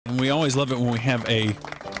always love it when we have a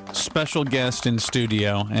special guest in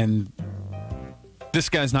studio, and this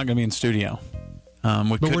guy's not going to be in studio.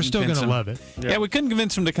 But we're still going to love it. Yeah, we couldn't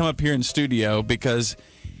convince him to come up here in studio because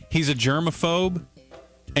he's a germaphobe,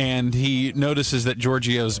 and he notices that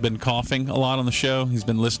Giorgio's been coughing a lot on the show. He's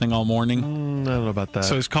been listening all morning. I don't know about that.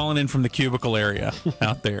 So he's calling in from the cubicle area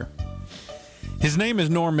out there. His name is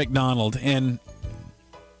Norm Macdonald, and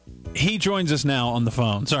he joins us now on the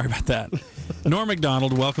phone. Sorry about that. Norm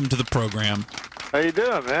Macdonald, welcome to the program. How you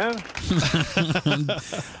doing, man?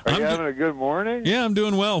 Are you having a good morning? Yeah, I'm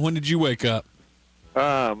doing well. When did you wake up?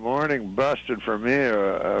 Morning busted for me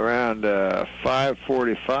around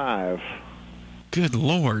 5:45. Good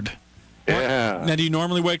Lord. Yeah. Now, do you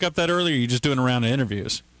normally wake up that early, or are you just doing a round of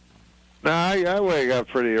interviews? No, I wake up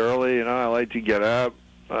pretty early. You know, I like to get up.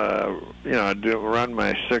 I run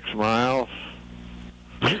my 6 miles.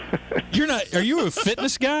 You're not? Are you a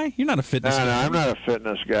fitness guy? You're not a fitness guy. No, I'm not a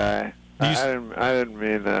fitness guy. I didn't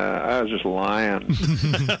mean. I was just lying.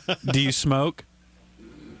 Do you smoke?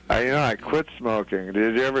 I quit smoking.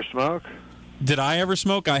 Did you ever smoke? Did I ever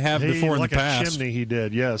smoke? I have before in the past. Like a chimney, he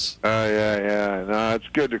did. Yes. Oh yeah. No, it's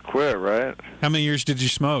good to quit, right? How many years did you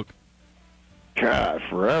smoke? God,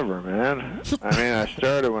 forever, man. I mean, I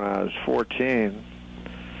started when I was 14.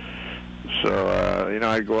 So,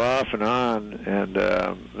 I'd go off and on, and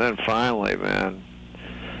then finally,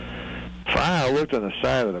 I looked on the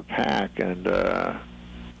side of the pack, and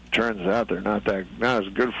turns out they're not as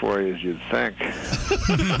good for you as you'd think.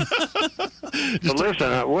 But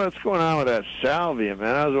listen, what's going on with that salvia,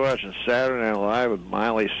 man? I was watching Saturday Night Live with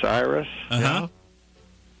Miley Cyrus, and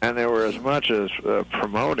they were as much as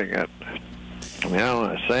promoting it. I mean, I don't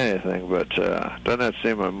want to say anything, but doesn't that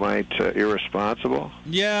seem a mite irresponsible?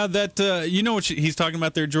 Yeah, that you know what he's talking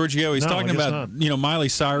about there, Giorgio? He's talking about Miley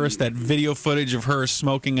Cyrus, that video footage of her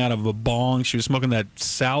smoking out of a bong. She was smoking that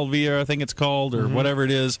salvia, I think it's called, or whatever it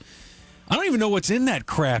is. I don't even know what's in that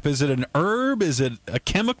crap. Is it an herb? Is it a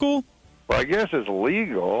chemical? Well, I guess it's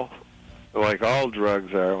legal, like all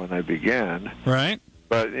drugs are when they begin. Right.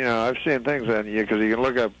 But, I've seen things because you can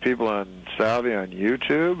look up people on salvia on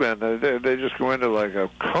YouTube, and they just go into like a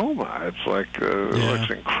coma. It's like it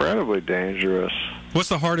looks incredibly dangerous. What's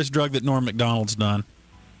the hardest drug that Norm Macdonald's done?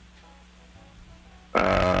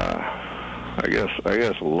 I guess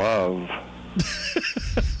love.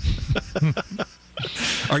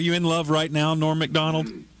 Are you in love right now, Norm Macdonald?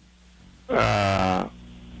 Listen,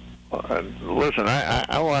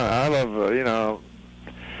 I love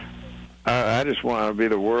I just want to be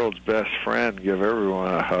the world's best friend, give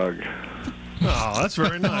everyone a hug. Oh, that's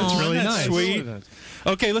very nice. Really nice. Sweet.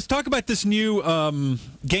 Okay, let's talk about this new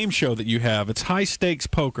game show that you have. It's High Stakes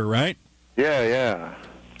Poker, right? Yeah.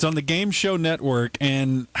 It's on the Game Show Network.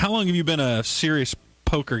 And how long have you been a serious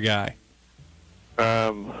poker guy?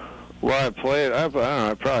 Well, I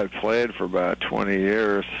probably played for about 20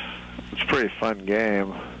 years. It's a pretty fun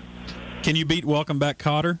game. Can you beat Welcome Back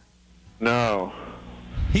Kotter? No.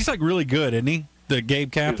 He's like really good, isn't he? The Gabe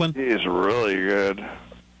Kaplan? He's really good.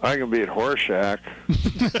 I can beat Horseshack.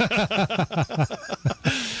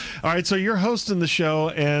 All right, so you're hosting the show,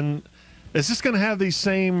 and is this going to have these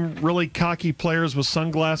same really cocky players with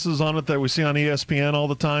sunglasses on it that we see on ESPN all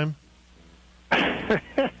the time? And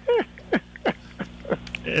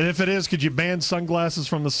if it is, could you ban sunglasses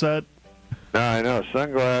from the set? No, I know.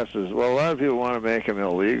 Sunglasses, well, a lot of people want to make them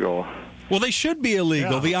illegal. Well, they should be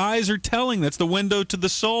illegal. Yeah. The eyes are telling. That's the window to the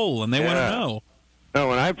soul, and they want to know. No,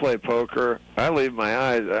 when I play poker, I leave my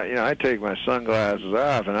eyes. I take my sunglasses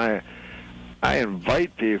off, and I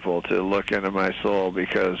invite people to look into my soul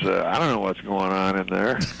because I don't know what's going on in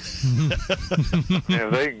there.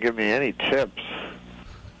 If they can give me any tips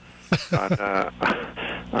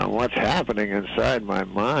on what's happening inside my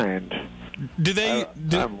mind,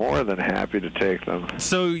 I'm more than happy to take them.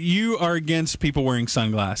 So you are against people wearing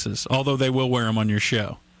sunglasses, although they will wear them on your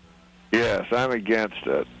show? Yes, I'm against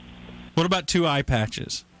it. What about 2 eye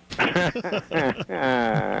patches? I've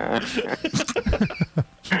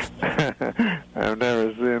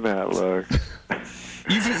never seen that look.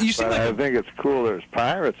 I think it's cool there's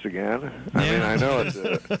pirates again. I mean, I know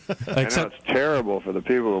it's terrible for the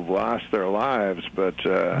people who've lost their lives, but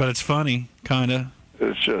it's funny, kind of.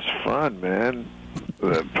 It's just fun, man.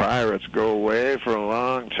 The pirates go away for a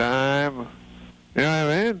long time. You know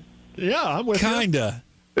what I mean? Yeah, I'm with you. Kinda.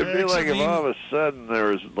 It'd be like if all of a sudden there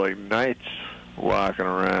was like knights walking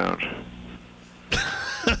around.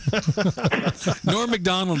 Norm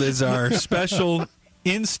Macdonald is our special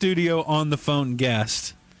in-studio, on-the-phone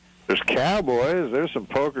guest. There's cowboys. There's some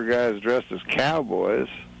poker guys dressed as cowboys.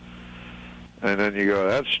 And then you go,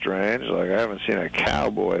 that's strange. Like, I haven't seen a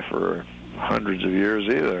cowboy for hundreds of years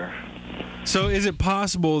either. So is it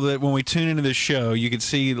possible that when we tune into this show, you could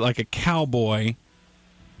see like a cowboy,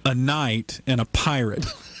 a knight, and a pirate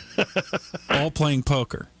all playing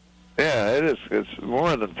poker? Yeah, it is. It's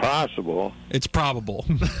more than possible. It's probable.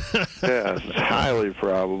 Yeah, it's highly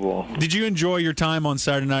probable. Did you enjoy your time on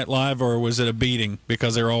Saturday Night Live, or was it a beating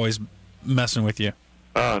because they were always messing with you?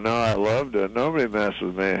 Oh, no, I loved it. Nobody messed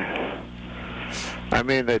with me. I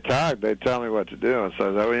mean, they talk. They tell me what to do. And so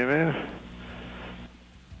is that what you mean?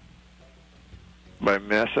 By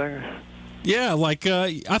messing? Yeah, like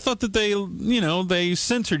I thought that they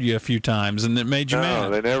censored you a few times and it made you mad. No,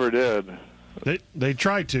 they never did. They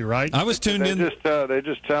tried to, right? I was tuned in. They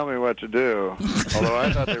just tell me what to do. Although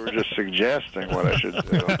I thought they were just suggesting what I should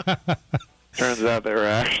do. Turns out they were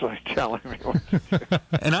actually telling me what to do.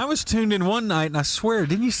 And I was tuned in one night, and I swear,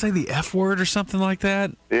 didn't you say the F word or something like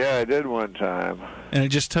that? Yeah, I did one time. And it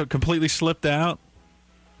just completely slipped out?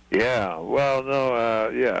 Yeah. Well, no,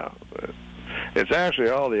 yeah. It's actually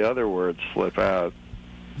all the other words slip out.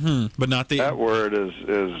 But not the... That word is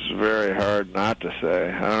very hard not to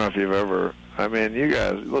say. I don't know if you've ever... I mean, you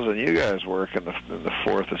guys work in the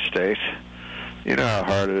Fourth Estate. You know how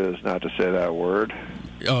hard it is not to say that word.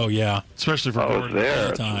 Oh, yeah. Especially for it's there.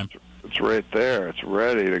 All the time. It's right there. It's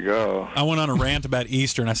ready to go. I went on a rant about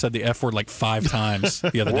Easter, and I said the F word like 5 times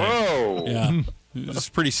the other day. Whoa! Yeah. It's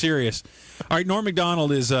pretty serious. All right, Norm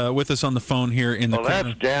Macdonald is with us on the phone here in the corner.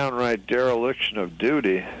 That's downright dereliction of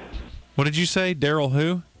duty. What did you say? Daryl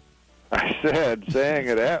who? I said saying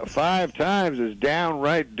it 5 times is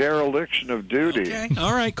downright dereliction of duty. Okay.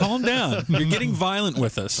 All right, calm down. You're getting violent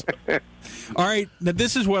with us. All right, now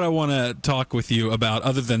this is what I want to talk with you about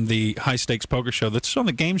other than the high-stakes poker show that's on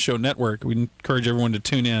the Game Show Network. We encourage everyone to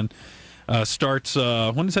tune in. Starts,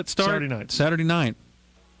 when does that start? Saturday night. Saturday night.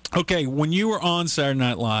 Okay, when you were on Saturday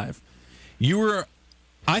Night Live,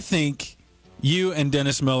 I think you and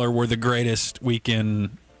Dennis Miller were the greatest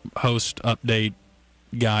weekend host update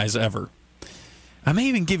guys ever. I may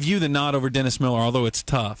even give you the nod over Dennis Miller, although it's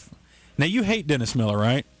tough. Now, you hate Dennis Miller,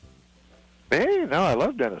 right? Me? No, I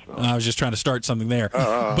love Dennis Miller. I was just trying to start something there.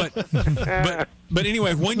 But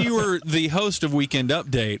anyway, when you were the host of Weekend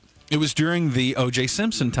Update, it was during the O.J.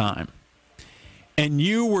 Simpson time. And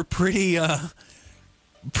you were pretty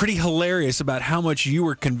hilarious about how much you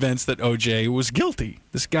were convinced that O.J. was guilty.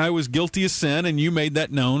 This guy was guilty of sin, and you made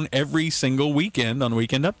that known every single weekend on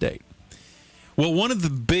Weekend Update. Well, one of the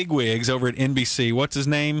bigwigs over at NBC, what's his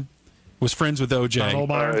name, was friends with O.J.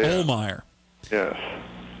 Ohlmeyer. Ohlmeyer. Yes.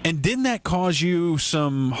 And didn't that cause you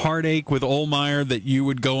some heartache with Ohlmeyer that you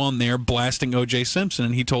would go on there blasting O.J. Simpson,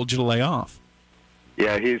 and he told you to lay off?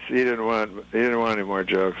 Yeah, he didn't want any more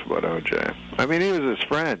jokes about O.J. I mean, he was his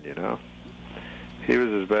friend, you know. He was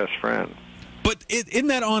his best friend. But isn't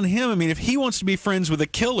that on him? I mean, if he wants to be friends with a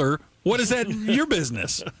killer, what is that your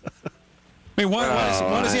business? I mean, why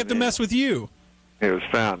does he have to mess with you? He was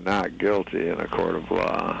found not guilty in a court of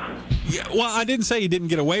law. Yeah, well, I didn't say he didn't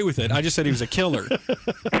get away with it. I just said he was a killer.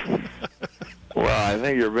 Well, I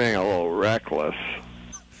think you're being a little reckless.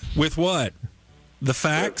 With what? The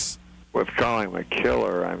facts? With calling him a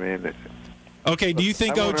killer, I mean... Okay, do you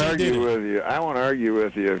think O.J. did it? I won't argue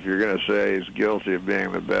with you if you're going to say he's guilty of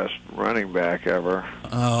being the best running back ever.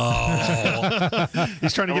 Oh.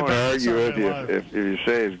 He's trying to get back. I won't argue with you if you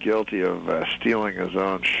say he's guilty of stealing his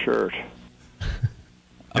own shirt.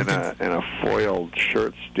 In a foiled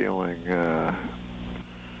shirt-stealing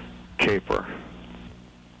caper.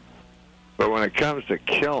 But when it comes to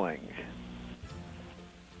killing,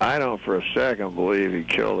 I don't for a second believe he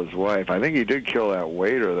killed his wife. I think he did kill that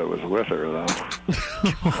waiter that was with her, though.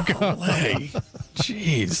 Golly.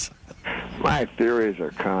 Jeez. My theories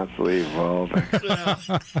are constantly evolving.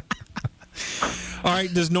 All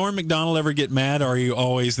right, does Norm Macdonald ever get mad, or are you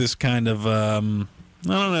always this kind of...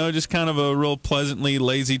 I don't know, just kind of a real pleasantly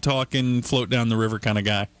lazy-talking, float-down-the-river kind of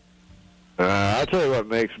guy? I'll tell you what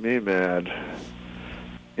makes me mad.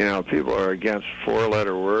 You know, people are against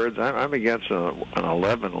 4-letter words. I'm against an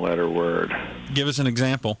 11-letter word. Give us an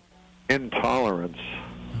example. Intolerance.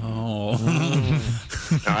 Oh.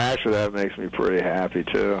 No, actually, that makes me pretty happy,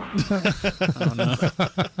 too. Oh, no.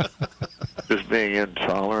 Just being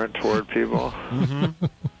intolerant toward people. Mm-hmm.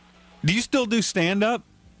 Do you still do stand-up?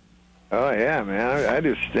 Oh, yeah, man. I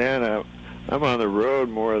do stand-up. I'm on the road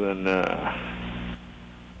more than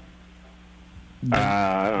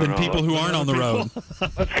people who aren't on the road.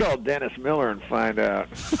 Let's call Dennis Miller and find out.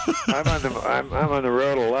 I'm on the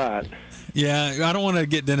road a lot. Yeah, I don't want to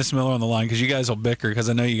get Dennis Miller on the line because you guys will bicker because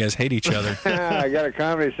I know you guys hate each other. I got a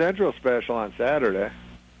Comedy Central special on Saturday.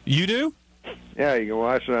 You do? Yeah, you can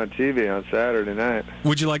watch it on TV on Saturday night.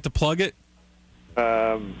 Would you like to plug it?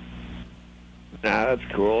 Nah, that's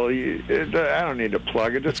cool. I don't need to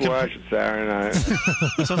plug it. Just watch it Saturday night.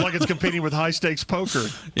 Sounds like it's competing with high-stakes poker.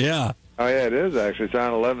 Yeah. Oh, yeah, it is, actually. It's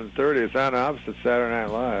on 11:30. It's on opposite Saturday Night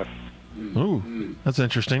Live. Ooh, that's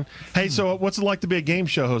interesting. Hey, so what's it like to be a game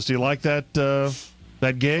show host? Do you like that gig?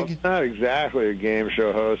 Well, it's not exactly a game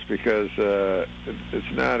show host because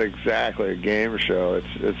it's not exactly a game show.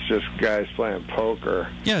 It's just guys playing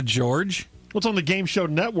poker. Yeah, George. What's on the Game Show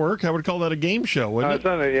Network? I would call that a game show, wouldn't It's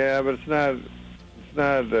on but it's not. It's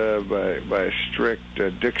not by strict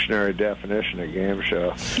dictionary definition a game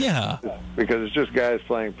show. Yeah. Because it's just guys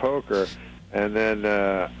playing poker, and then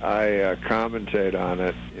I commentate on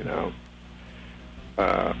it,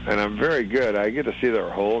 and I'm very good. I get to see their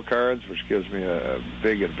hole cards, which gives me a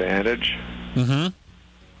big advantage. Mm-hmm.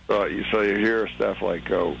 So you hear stuff like,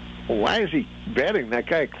 why is he betting? That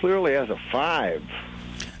guy clearly has a 5.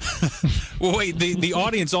 Well, wait, the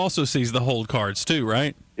audience also sees the hold cards too,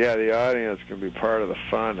 right? Yeah, the audience can be part of the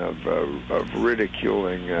fun of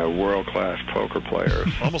ridiculing world-class poker players.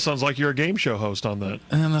 Almost sounds like you're a game show host on that.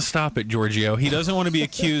 And stop it, Giorgio. He doesn't want to be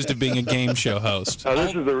accused of being a game show host.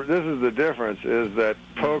 This is the difference, is that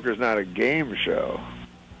poker's not a game show.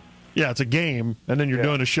 Yeah, it's a game, and then you're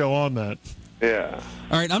doing a show on that. Yeah.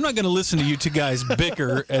 All right, I'm not going to listen to you two guys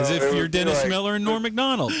bicker as if you're Dennis Miller and Norm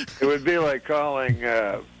Macdonald. It would be like calling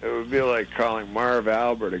Marv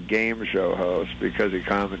Albert a game show host because he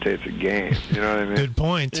commentates a game. You know what I mean? Good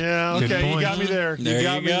point. Yeah, okay, you got me there.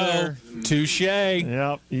 There you go. Touche.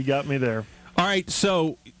 Yep, you got me there. All right,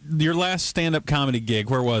 so your last stand-up comedy gig,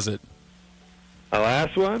 where was it? The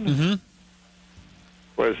last one? Mm-hmm.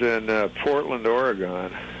 Was in Portland,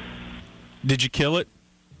 Oregon. Did you kill it?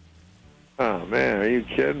 Oh, man, are you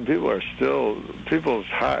kidding? People's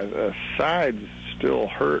sides still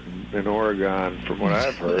hurt in Oregon, from what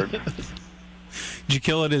I've heard. Did you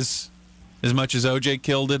kill it as much as O.J.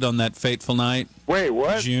 killed it on that fateful night? Wait,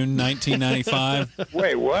 what? June 1995?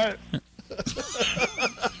 Wait, what?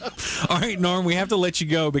 All right, Norm, we have to let you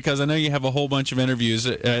go because I know you have a whole bunch of interviews.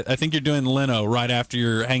 I think you're doing Leno right after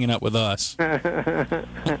you're hanging up with us.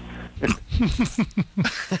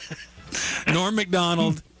 Norm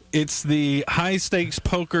Macdonald. It's the high-stakes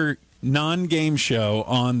poker non-game show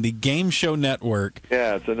on the Game Show Network.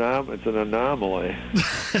 Yeah, it's an anomaly.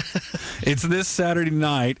 It's this Saturday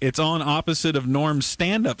night. It's on opposite of Norm's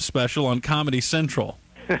stand-up special on Comedy Central.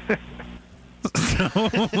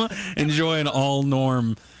 So enjoy an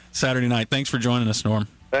all-Norm Saturday night. Thanks for joining us, Norm.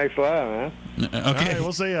 Thanks a lot, man. Okay. All right,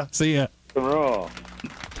 we'll see ya. See ya. Rock and roll.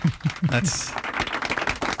 That's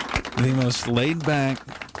the most laid-back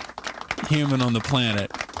human on the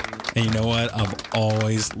planet. And you know what? I've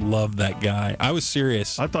always loved that guy. I was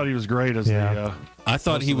serious. I thought he was great as the. I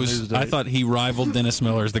thought he was. I thought he rivaled Dennis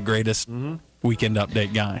Miller as the greatest Weekend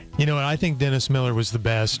Update guy. You know what? I think Dennis Miller was the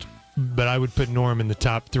best, but I would put Norm in the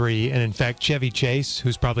top 3. And in fact, Chevy Chase,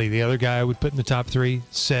 who's probably the other guy I would put in the top 3,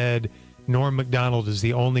 said Norm Macdonald is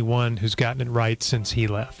the only one who's gotten it right since he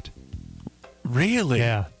left. Really?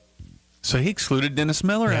 Yeah. So he excluded Dennis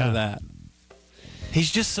Miller out of that. He's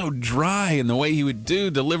just so dry, and the way he would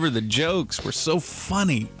deliver the jokes were so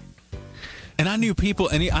funny. And I knew people,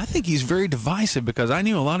 and I think he's very divisive because I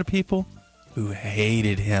knew a lot of people who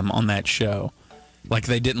hated him on that show. Like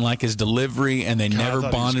they didn't like his delivery, and they never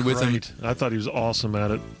bonded with him. I thought he was awesome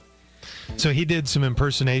at it. So he did some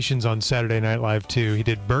impersonations on Saturday Night Live, too. He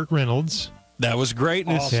did Burt Reynolds. That was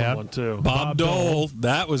greatness. Awesome one, too. Bob Dole.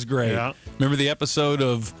 That was great. Yeah. Remember the episode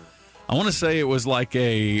of, I want to say it was like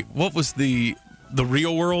what was the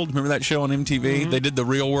Real World? Remember that show on MTV? Mm-hmm. They did The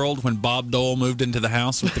Real World when Bob Dole moved into the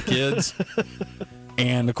house with the kids.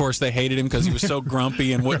 And, of course, they hated him because he was so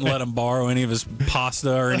grumpy and wouldn't let them borrow any of his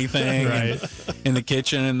pasta or anything in the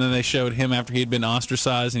kitchen. And then they showed him after he had been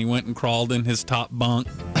ostracized, and he went and crawled in his top bunk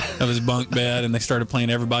of his bunk bed, and they started playing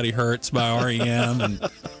Everybody Hurts by R.E.M. and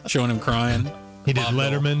showing him crying. He did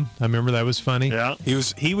Letterman. I remember that was funny. Yeah.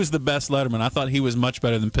 He was the best Letterman. I thought he was much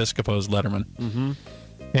better than Piscopo's Letterman. Mm-hmm.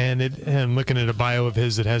 And I'm looking at a bio of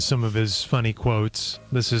his that has some of his funny quotes.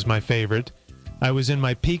 This is my favorite. I was in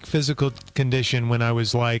my peak physical condition when I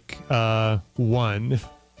was like 1.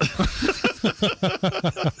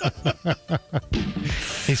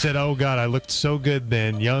 He said, "Oh, God, I looked so good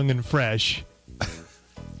then, young and fresh."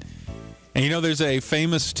 And there's a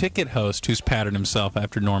famous ticket host who's patterned himself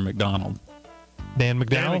after Norm Macdonald. Dan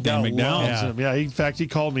McDowell? Dan McDowell. Loves him. Yeah, in fact, he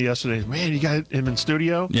called me yesterday. Man, you got him in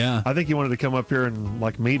studio? Yeah. I think he wanted to come up here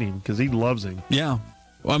and meet him because he loves him. Yeah.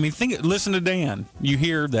 Well, I mean, listen to Dan. You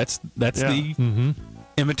hear that's the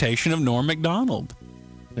imitation of Norm Macdonald.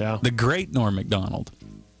 Yeah. The great Norm Macdonald.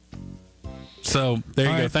 So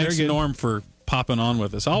there you go. Thanks, Norm, for popping on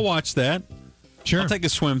with us. I'll watch that. Sure. I'll take a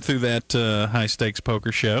swim through that high-stakes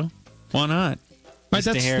poker show. Why not? Right,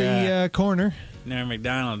 that's the corner. Norm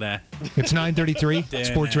Macdonald. It's 9:33.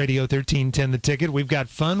 Sports Radio 1310 The Ticket. We've got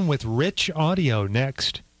fun with Rich Audio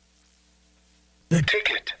next. The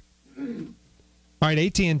Ticket. All right,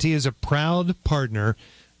 AT&T is a proud partner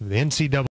of the NCAA.